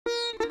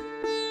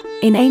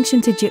In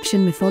ancient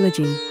Egyptian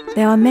mythology,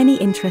 there are many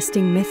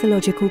interesting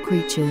mythological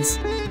creatures.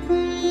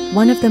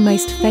 One of the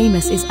most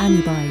famous is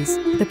Anubis,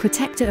 the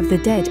protector of the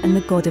dead and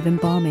the god of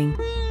embalming.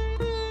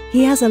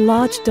 He has a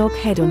large dog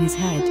head on his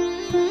head.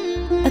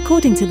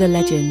 According to the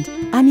legend,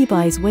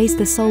 Anubis weighs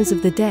the souls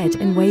of the dead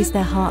and weighs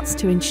their hearts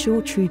to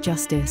ensure true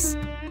justice.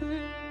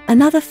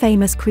 Another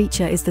famous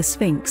creature is the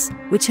Sphinx,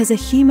 which has a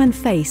human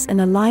face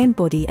and a lion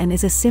body and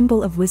is a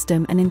symbol of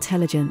wisdom and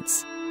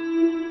intelligence.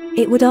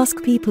 It would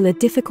ask people a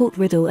difficult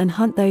riddle and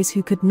hunt those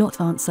who could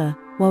not answer,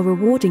 while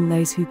rewarding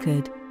those who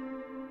could.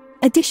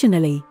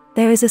 Additionally,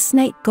 there is a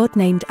snake god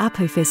named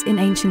Apophis in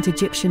ancient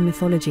Egyptian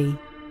mythology.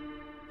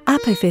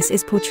 Apophis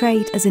is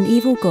portrayed as an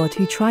evil god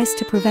who tries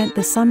to prevent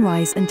the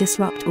sunrise and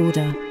disrupt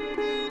order.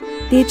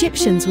 The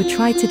Egyptians would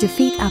try to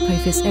defeat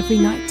Apophis every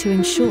night to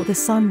ensure the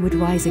sun would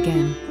rise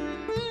again.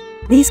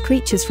 These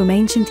creatures from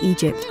ancient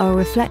Egypt are a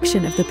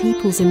reflection of the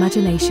people's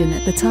imagination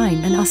at the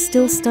time and are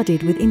still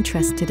studied with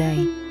interest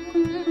today.